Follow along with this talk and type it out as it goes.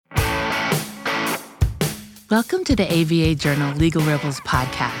Welcome to the ABA Journal Legal Rebels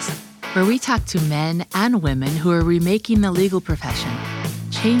podcast, where we talk to men and women who are remaking the legal profession,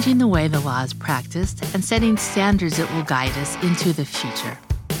 changing the way the law is practiced, and setting standards that will guide us into the future.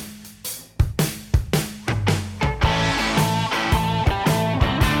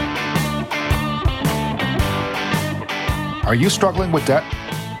 Are you struggling with debt?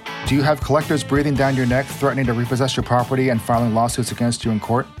 Do you have collectors breathing down your neck, threatening to repossess your property and filing lawsuits against you in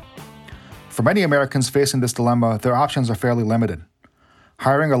court? For many Americans facing this dilemma, their options are fairly limited.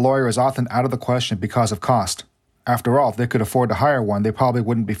 Hiring a lawyer is often out of the question because of cost. After all, if they could afford to hire one, they probably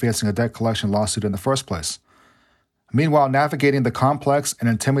wouldn't be facing a debt collection lawsuit in the first place. Meanwhile, navigating the complex and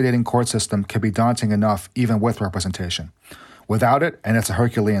intimidating court system can be daunting enough even with representation. Without it, and it's a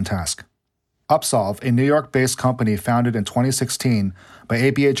Herculean task. Upsolve, a New York-based company founded in 2016 by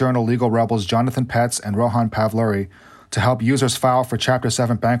ABA Journal legal rebels Jonathan Petz and Rohan Pavluri to help users file for Chapter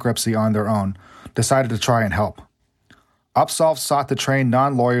 7 bankruptcy on their own, decided to try and help. Upsolve sought to train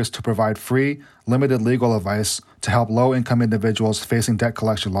non-lawyers to provide free, limited legal advice to help low-income individuals facing debt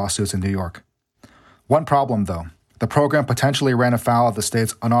collection lawsuits in New York. One problem, though, the program potentially ran afoul of the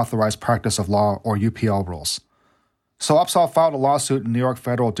state's unauthorized practice of law, or UPL rules. So Upsolve filed a lawsuit in New York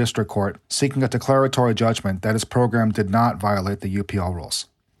Federal District Court seeking a declaratory judgment that its program did not violate the UPL rules.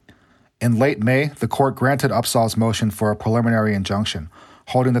 In late May, the court granted Upsolve's motion for a preliminary injunction,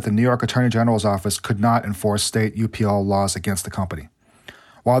 holding that the New York Attorney General's office could not enforce state UPL laws against the company.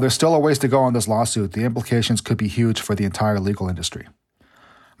 While there's still a ways to go on this lawsuit, the implications could be huge for the entire legal industry.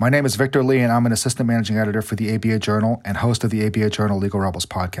 My name is Victor Lee, and I'm an assistant managing editor for the ABA Journal and host of the ABA Journal Legal Rebels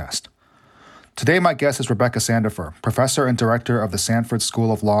podcast. Today, my guest is Rebecca Sandifer, professor and director of the Sanford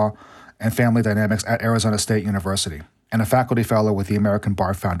School of Law and Family Dynamics at Arizona State University, and a faculty fellow with the American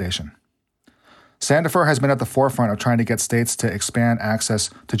Bar Foundation. Sandifer has been at the forefront of trying to get states to expand access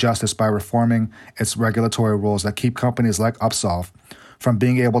to justice by reforming its regulatory rules that keep companies like Upsolve from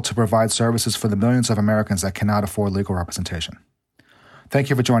being able to provide services for the millions of Americans that cannot afford legal representation. Thank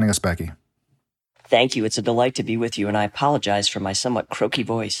you for joining us, Becky. Thank you. It's a delight to be with you, and I apologize for my somewhat croaky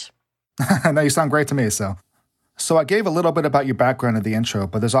voice. No, you sound great to me, So I gave a little bit about your background in the intro,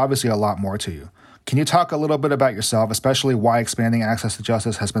 but there's obviously a lot more to you. Can you talk a little bit about yourself, especially why expanding access to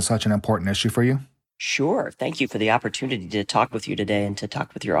justice has been such an important issue for you? Sure. Thank you for the opportunity to talk with you today and to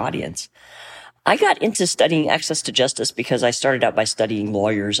talk with your audience. I got into studying access to justice because I started out by studying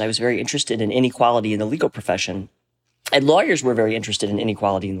lawyers. I was very interested in inequality in the legal profession. And lawyers were very interested in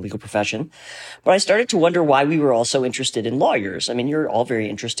inequality in the legal profession. But I started to wonder why we were all so interested in lawyers. I mean, you're all very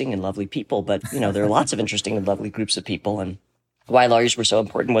interesting and lovely people, but, there are lots of interesting and lovely groups of people. And why lawyers were so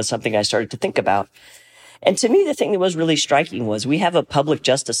important was something I started to think about. And to me, the thing that was really striking was we have a public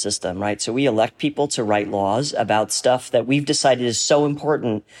justice system, right? So we elect people to write laws about stuff that we've decided is so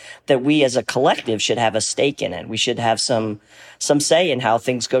important that we as a collective should have a stake in it. We should have some say in how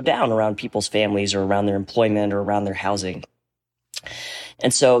things go down around people's families or around their employment or around their housing.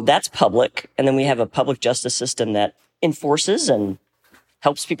 And so that's public. And then we have a public justice system that enforces and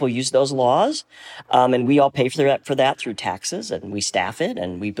helps people use those laws. And we all pay for that through taxes, and we staff it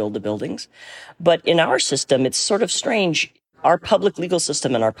and we build the buildings. But in our system, it's sort of strange. Our public legal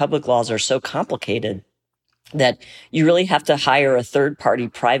system and our public laws are so complicated that you really have to hire a third-party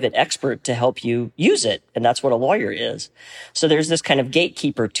private expert to help you use it. And that's what a lawyer is. So there's this kind of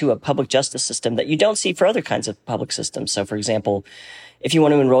gatekeeper to a public justice system that you don't see for other kinds of public systems. So, for example, if you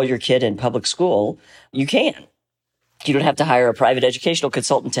want to enroll your kid in public school, you can. You don't have to hire a private educational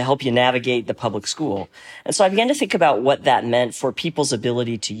consultant to help you navigate the public school. And so I began to think about what that meant for people's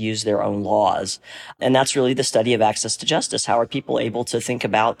ability to use their own laws. And that's really the study of access to justice. How are people able to think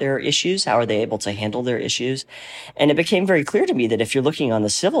about their issues? How are they able to handle their issues? And it became very clear to me that if you're looking on the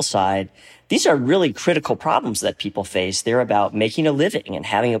civil side, these are really critical problems that people face. They're about making a living and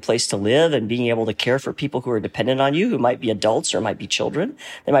having a place to live and being able to care for people who are dependent on you, who might be adults or might be children.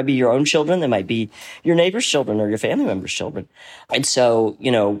 They might be your own children. They might be your neighbor's children or your family members' children. And so,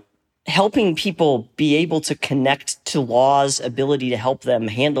 helping people be able to connect to law's ability to help them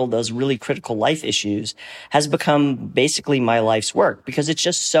handle those really critical life issues has become basically my life's work because it's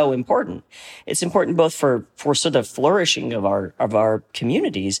just so important. It's important both for sort of flourishing of our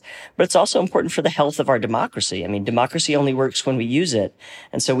communities, but it's also important for the health of our democracy. I mean, democracy only works when we use it.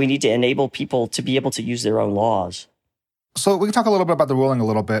 And so we need to enable people to be able to use their own laws. So we can talk a little bit about the ruling a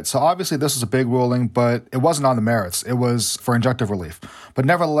little bit. So obviously this was a big ruling, but it wasn't on the merits. It was for injunctive relief. But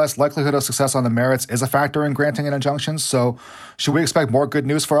nevertheless, likelihood of success on the merits is a factor in granting an injunction. So should we expect more good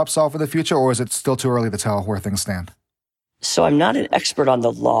news for Upsolve in the future, or is it still too early to tell where things stand? So I'm not an expert on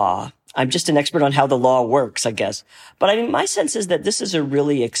the law. I'm just an expert on how the law works, I guess. But I mean, my sense is that this is a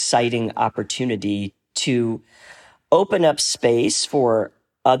really exciting opportunity to open up space for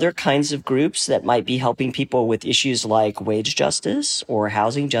other kinds of groups that might be helping people with issues like wage justice or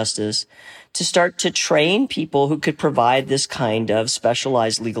housing justice to start to train people who could provide this kind of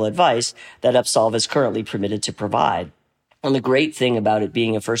specialized legal advice that Upsolve is currently permitted to provide. And the great thing about it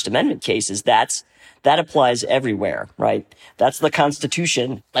being a First Amendment case is that applies everywhere, right? That's the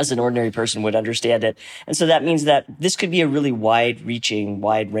Constitution as an ordinary person would understand it. And so that means that this could be a really wide-reaching,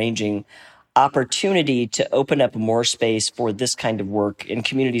 wide-ranging opportunity to open up more space for this kind of work in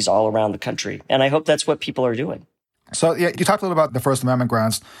communities all around the country. And I hope that's what people are doing. So yeah, you talked a little about the First Amendment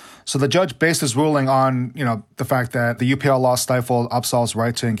grounds. So the judge based his ruling on, the fact that the UPL law stifled Upsolve's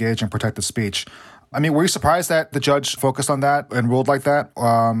right to engage in protected speech. I mean, were you surprised that the judge focused on that and ruled like that?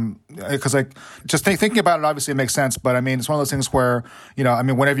 Because thinking about it, obviously it makes sense. But I mean, it's one of those things where,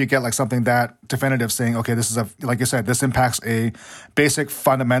 whenever you get like something that definitive saying, okay, this is like you said, this impacts a basic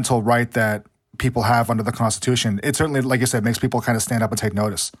fundamental right that people have under the Constitution. It certainly, like you said, makes people kind of stand up and take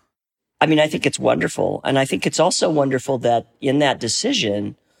notice. I mean, I think it's wonderful. And I think it's also wonderful that in that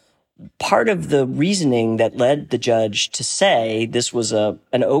decision, part of the reasoning that led the judge to say this was an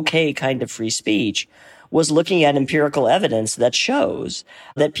okay kind of free speech was looking at empirical evidence that shows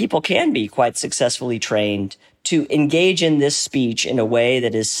that people can be quite successfully trained to engage in this speech in a way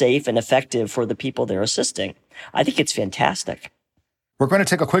that is safe and effective for the people they're assisting. I think it's fantastic. We're going to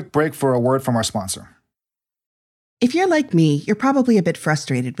take a quick break for a word from our sponsor. If you're like me, you're probably a bit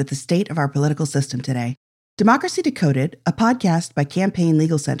frustrated with the state of our political system today. Democracy Decoded, a podcast by Campaign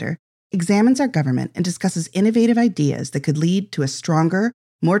Legal Center, examines our government and discusses innovative ideas that could lead to a stronger,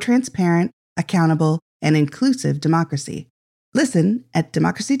 more transparent, accountable, and inclusive democracy. Listen at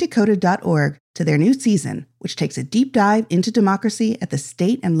democracydecoded.org to their new season, which takes a deep dive into democracy at the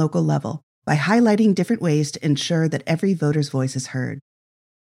state and local level by highlighting different ways to ensure that every voter's voice is heard.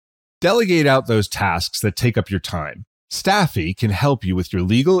 Delegate out those tasks that take up your time. Staffy can help you with your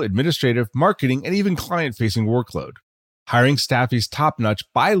legal, administrative, marketing, and even client-facing workload. Hiring Staffy's top-notch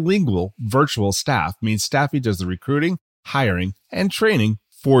bilingual virtual staff means Staffy does the recruiting, hiring, and training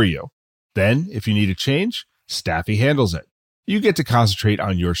for you. Then, if you need a change, Staffy handles it. You get to concentrate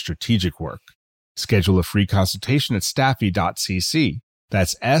on your strategic work. Schedule a free consultation at staffy.cc.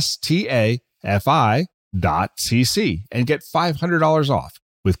 That's staffy.cc and get $500 off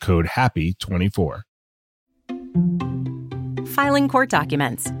with code HAPPY24. Filing court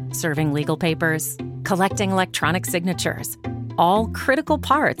documents, serving legal papers, collecting electronic signatures, all critical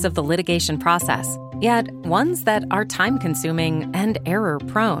parts of the litigation process, yet ones that are time-consuming and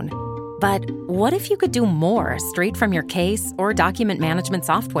error-prone. But what if you could do more straight from your case or document management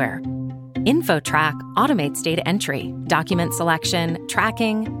software? InfoTrack automates data entry, document selection,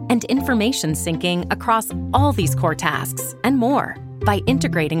 tracking, and information syncing across all these core tasks and more by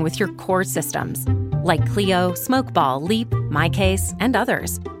integrating with your core systems like Clio, Smokeball, Leap, MyCase, and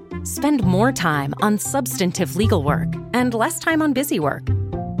others. Spend more time on substantive legal work and less time on busy work.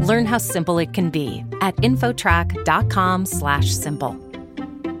 Learn how simple it can be at infotrack.com/simple.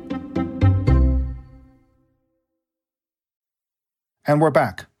 And we're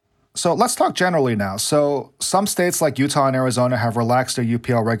back. So let's talk generally now. So some states like Utah and Arizona have relaxed their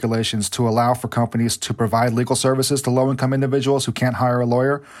UPL regulations to allow for companies to provide legal services to low-income individuals who can't hire a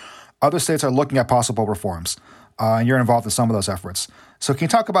lawyer. Other states are looking at possible reforms, and you're involved in some of those efforts. So can you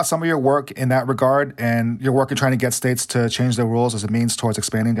talk about some of your work in that regard and your work in trying to get states to change their rules as a means towards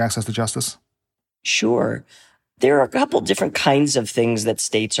expanding access to justice? Sure. There are a couple different kinds of things that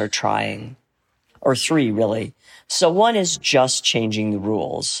states are trying, or three really. So one is just changing the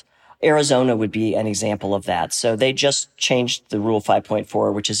rules. Arizona would be an example of that. So they just changed the Rule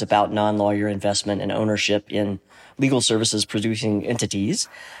 5.4, which is about non-lawyer investment and ownership in legal services producing entities.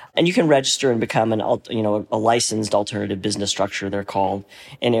 And you can register and become a licensed alternative business structure, they're called,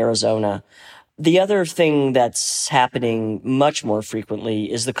 in Arizona. The other thing that's happening much more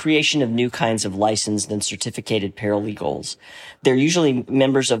frequently is the creation of new kinds of licensed and certificated paralegals. They're usually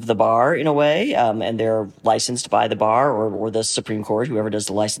members of the bar in a way, and they're licensed by the bar or the Supreme Court, whoever does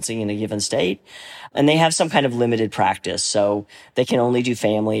the licensing in a given state. And they have some kind of limited practice. So they can only do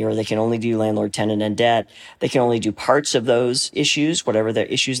family, or they can only do landlord, tenant, and debt. They can only do parts of those issues, whatever the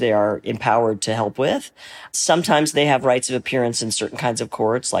issues they are empowered to help with. Sometimes they have rights of appearance in certain kinds of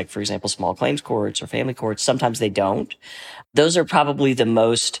courts, like, for example, small claims courts or family courts. Sometimes they don't. Those are probably the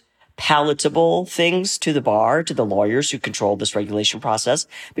most palatable things to the bar, to the lawyers who control this regulation process,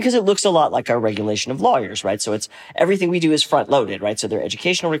 because it looks a lot like our regulation of lawyers, right? So it's everything we do is front loaded, right? So there are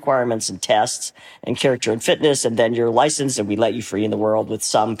educational requirements and tests and character and fitness, and then you're licensed and we let you free in the world with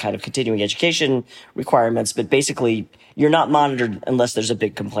some kind of continuing education requirements. But basically you're not monitored unless there's a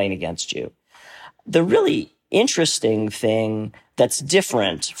big complaint against you. The really interesting thing that's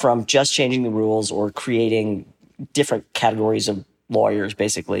different from just changing the rules or creating different categories of lawyers,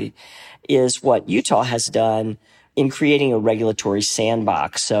 basically, is what Utah has done in creating a regulatory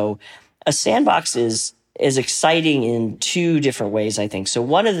sandbox. So a sandbox is exciting in two different ways, I think. So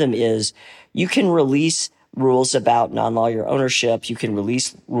one of them is you can release rules about non-lawyer ownership. You can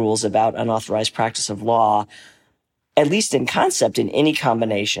release rules about unauthorized practice of law, at least in concept, in any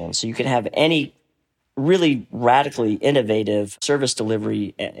combination. So you can have any really radically innovative service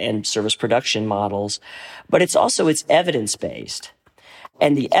delivery and service production models, but it's evidence-based.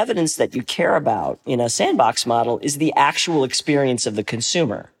 And the evidence that you care about in a sandbox model is the actual experience of the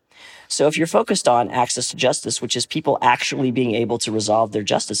consumer. So if you're focused on access to justice, which is people actually being able to resolve their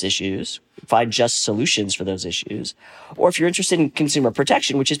justice issues, find just solutions for those issues, or if you're interested in consumer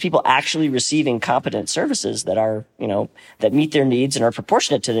protection, which is people actually receiving competent services that are, that meet their needs and are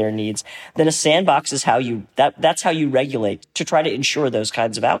proportionate to their needs, then a sandbox is that's how you regulate to try to ensure those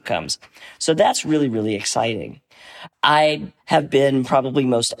kinds of outcomes. So that's really, really exciting. I have been probably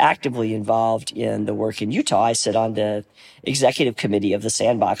most actively involved in the work in Utah. I sit on the executive committee of the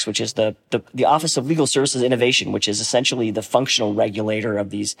Sandbox, which is the Office of Legal Services Innovation, which is essentially the functional regulator of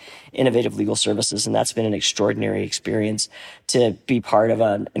these innovative legal services. And that's been an extraordinary experience to be part of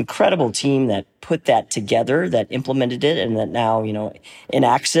an incredible team that put that together, that implemented it, and that now,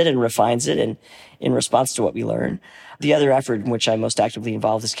 enacts it and refines it in response to what we learn. The other effort in which I'm most actively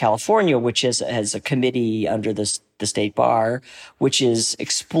involved is California, which has a committee under the state bar, which is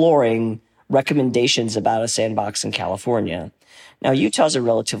exploring recommendations about a sandbox in California. Now, Utah's a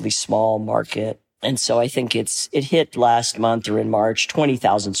relatively small market. And so I think it hit last month or in March,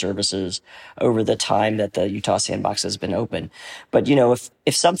 20,000 services over the time that the Utah Sandbox has been open. But,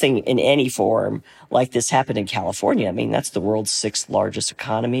 if something in any form like this happened in California, I mean, that's the world's 6th largest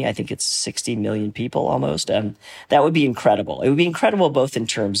economy. I think it's 60 million people almost. That would be incredible. It would be incredible both in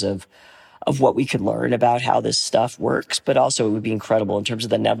terms of what we could learn about how this stuff works, but also it would be incredible in terms of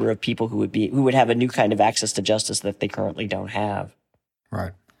the number of people who would have a new kind of access to justice that they currently don't have.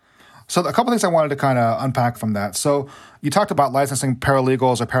 Right. So a couple of things I wanted to kind of unpack from that. So you talked about licensing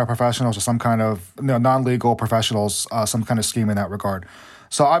paralegals or paraprofessionals or some kind of non-legal professionals, some kind of scheme in that regard.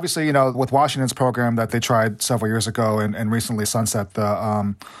 So obviously, with Washington's program that they tried several years ago and recently sunset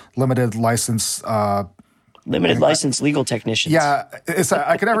the limited license license legal technicians. Yeah,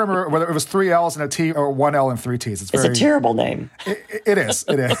 I can never remember whether it was 3 L's and a T or 1 L and 3 T's. It's a terrible name. It is.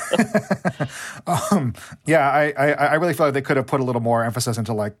 I really feel like they could have put a little more emphasis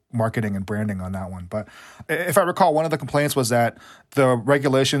into like marketing and branding on that one. But if I recall, one of the complaints was that the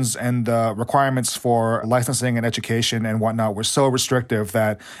regulations and the requirements for licensing and education and whatnot were so restrictive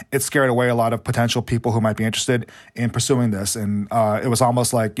that it scared away a lot of potential people who might be interested in pursuing this. And it was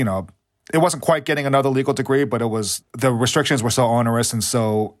almost like, it wasn't quite getting another legal degree, but the restrictions were so onerous and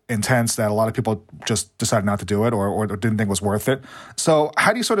so intense that a lot of people just decided not to do it or didn't think it was worth it. So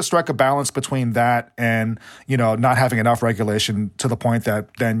how do you sort of strike a balance between that and, not having enough regulation to the point that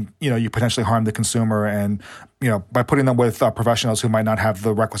then, you potentially harm the consumer and, by putting them with professionals who might not have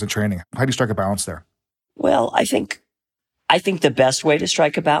the requisite training? How do you strike a balance there? Well, I think the best way to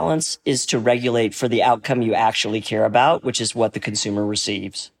strike a balance is to regulate for the outcome you actually care about, which is what the consumer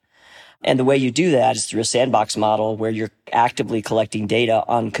receives. And the way you do that is through a sandbox model where you're actively collecting data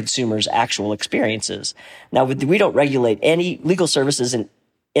on consumers' actual experiences. Now, we don't regulate any legal services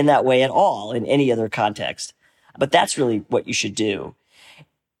in that way at all in any other context. But that's really what you should do.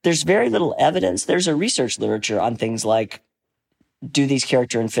 There's very little evidence. There's a research literature on things like, do these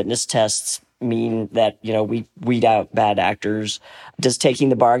character and fitness tests mean that, we weed out bad actors? Does taking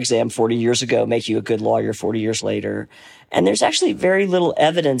the bar exam 40 years ago make you a good lawyer 40 years later? And there's actually very little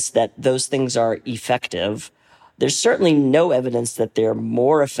evidence that those things are effective. There's certainly no evidence that they're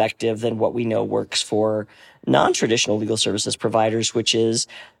more effective than what we know works for non-traditional legal services providers, which is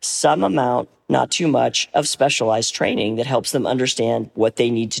some amount, not too much, of specialized training that helps them understand what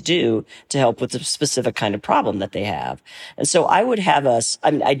they need to do to help with the specific kind of problem that they have. And so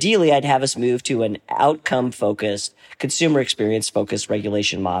ideally I'd have us move to an outcome-focused, consumer experience-focused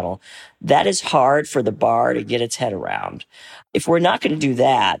regulation model. That is hard for the bar to get its head around. If we're not going to do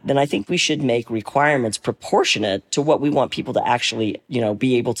that, then I think we should make requirements proportionate to what we want people to actually,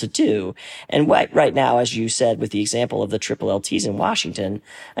 be able to do. And right now, as you said, with the example of the triple LTs in Washington,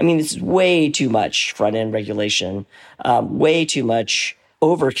 I mean, it's way too much front-end regulation, way too much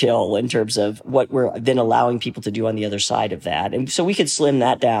overkill in terms of what we're then allowing people to do on the other side of that. And so we could slim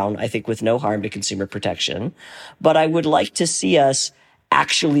that down, I think, with no harm to consumer protection. But I would like to see us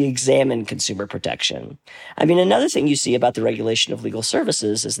actually examine consumer protection. I mean, another thing you see about the regulation of legal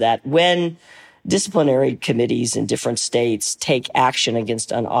services is that when disciplinary committees in different states take action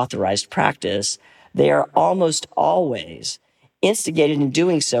against unauthorized practice, they are almost always instigated in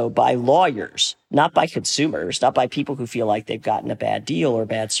doing so by lawyers, not by consumers, not by people who feel like they've gotten a bad deal or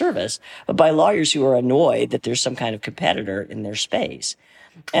bad service, but by lawyers who are annoyed that there's some kind of competitor in their space.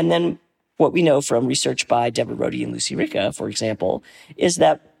 And then what we know from research by Deborah Rohde and Lucy Ricca, for example, is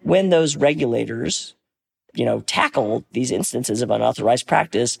that when those regulators, tackle these instances of unauthorized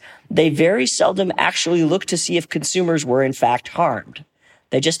practice, they very seldom actually look to see if consumers were in fact harmed.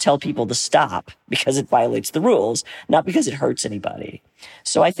 They just tell people to stop because it violates the rules, not because it hurts anybody.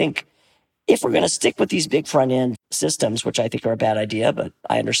 So I think if we're going to stick with these big front-end systems, which I think are a bad idea, but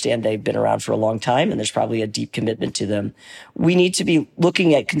I understand they've been around for a long time and there's probably a deep commitment to them, we need to be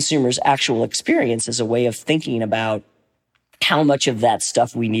looking at consumers' actual experience as a way of thinking about how much of that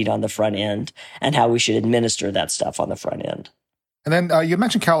stuff we need on the front end and how we should administer that stuff on the front end. And then you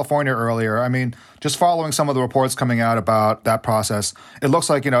mentioned California earlier. I mean, just following some of the reports coming out about that process, it looks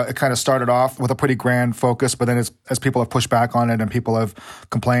like, it kind of started off with a pretty grand focus, but then as people have pushed back on it and people have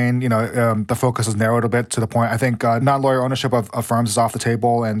complained, the focus has narrowed a bit to the point. I think non-lawyer ownership of firms is off the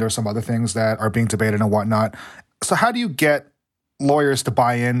table, and there's some other things that are being debated and whatnot. So how do you get lawyers to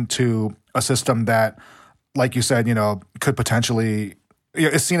buy into a system that, like you said, could potentially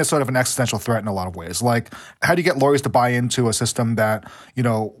it's seen as sort of an existential threat in a lot of ways? Like, how do you get lawyers to buy into a system that,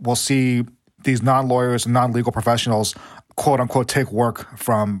 will see these non-lawyers and non-legal professionals, quote unquote, take work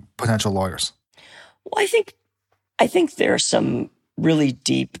from potential lawyers? Well, I think there are some really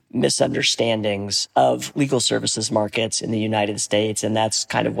deep misunderstandings of legal services markets in the United States, and that's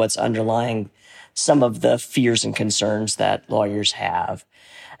kind of what's underlying some of the fears and concerns that lawyers have.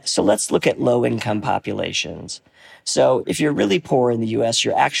 So let's look at low-income populations. So if you're really poor in the U.S.,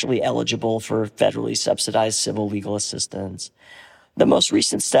 you're actually eligible for federally subsidized civil legal assistance. The most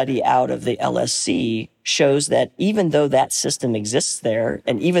recent study out of the LSC shows that even though that system exists there,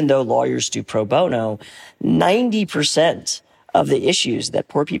 and even though lawyers do pro bono, 90% of the issues that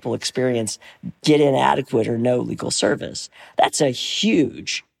poor people experience get inadequate or no legal service. That's a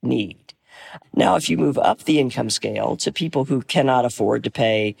huge need. Now, if you move up the income scale to people who cannot afford to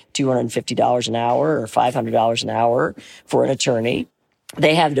pay $250 an hour or $500 an hour for an attorney,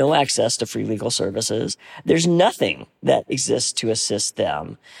 they have no access to free legal services. There's nothing that exists to assist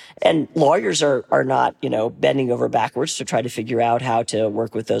them. And lawyers are not, bending over backwards to try to figure out how to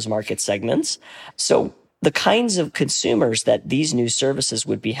work with those market segments. So the kinds of consumers that these new services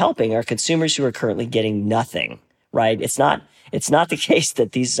would be helping are consumers who are currently getting nothing, right? It's not the case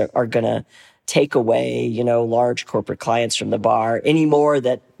that these are going to take away, large corporate clients from the bar any more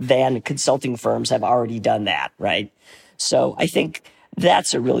than consulting firms have already done that, right? So I think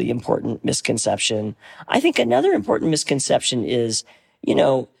that's a really important misconception. I think another important misconception is,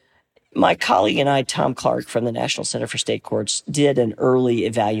 my colleague and I, Tom Clark from the National Center for State Courts, did an early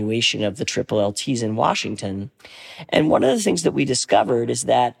evaluation of the LLTs in Washington. And one of the things that we discovered is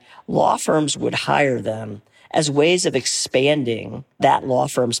that law firms would hire them as ways of expanding that law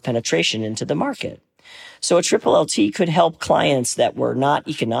firm's penetration into the market. So a LLT could help clients that were not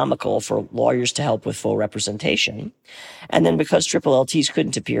economical for lawyers to help with full representation. And then because LLTs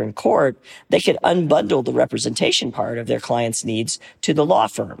couldn't appear in court, they could unbundle the representation part of their clients' needs to the law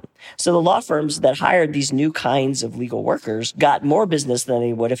firm. So the law firms that hired these new kinds of legal workers got more business than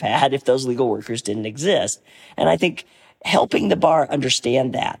they would have had if those legal workers didn't exist. And I think helping the bar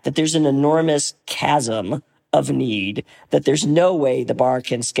understand that there's an enormous chasm of need, that there's no way the bar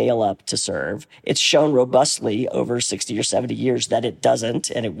can scale up to serve. It's shown robustly over 60 or 70 years that it doesn't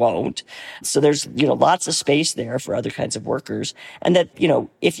and it won't. So there's, lots of space there for other kinds of workers. And that,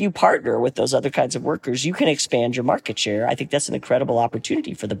 if you partner with those other kinds of workers, you can expand your market share. I think that's an incredible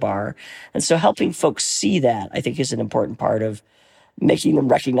opportunity for the bar. And so helping folks see that, I think, is an important part of making them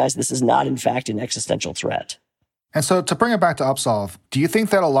recognize this is not, in fact, an existential threat. And so to bring it back to Upsolve, do you think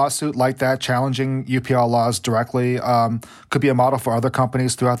that a lawsuit like that challenging UPL laws directly could be a model for other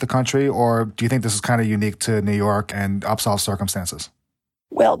companies throughout the country? Or do you think this is kind of unique to New York and Upsolve's circumstances?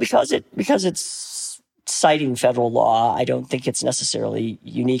 Well, because it's citing federal law, I don't think it's necessarily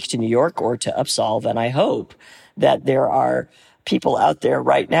unique to New York or to Upsolve. And I hope that there are people out there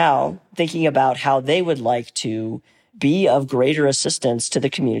right now thinking about how they would like to be of greater assistance to the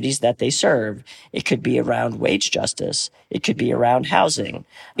communities that they serve. It could be around wage justice. It could be around housing.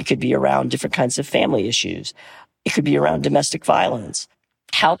 It could be around different kinds of family issues. It could be around domestic violence.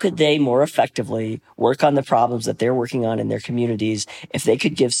 how could they more effectively work on the problems that they're working on in their communities if they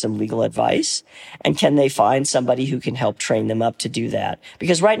could give some legal advice? And can they find somebody who can help train them up to do that?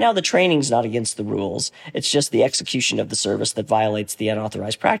 Because right now the training's not against the rules. It's just the execution of the service that violates the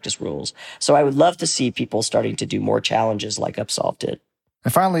unauthorized practice rules. So I would love to see people starting to do more challenges like Upsolve did.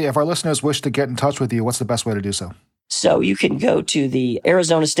 And finally, if our listeners wish to get in touch with you, what's the best way to do so? So you can go to the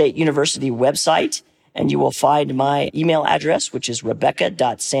Arizona State University website, and you will find my email address, which is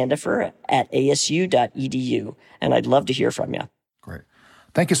rebecca.sandifer@asu.edu. And I'd love to hear from you. Great.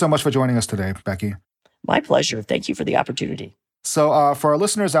 Thank you so much for joining us today, Becky. My pleasure. Thank you for the opportunity. So for our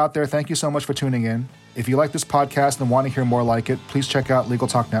listeners out there, thank you so much for tuning in. If you like this podcast and want to hear more like it, please check out Legal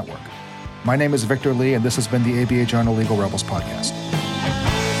Talk Network. My name is Victor Lee, and this has been the ABA Journal Legal Rebels podcast.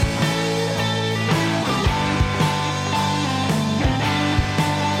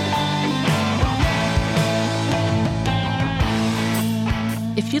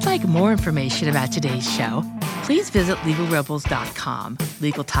 If you'd like more information about today's show, please visit LegalRebels.com,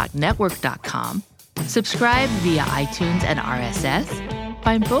 LegalTalkNetwork.com, subscribe via iTunes and RSS,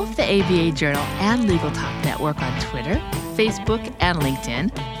 find both the ABA Journal and Legal Talk Network on Twitter, Facebook, and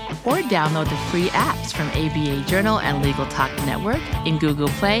LinkedIn, or download the free apps from ABA Journal and Legal Talk Network in Google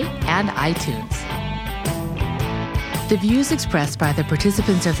Play and iTunes. The views expressed by the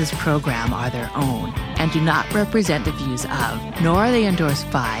participants of this program are their own and do not represent the views of, nor are they endorsed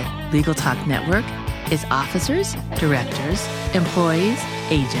by, Legal Talk Network, its officers, directors, employees,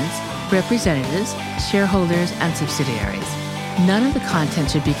 agents, representatives, shareholders, and subsidiaries. None of the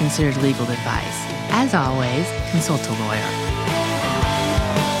content should be considered legal advice. As always, consult a lawyer.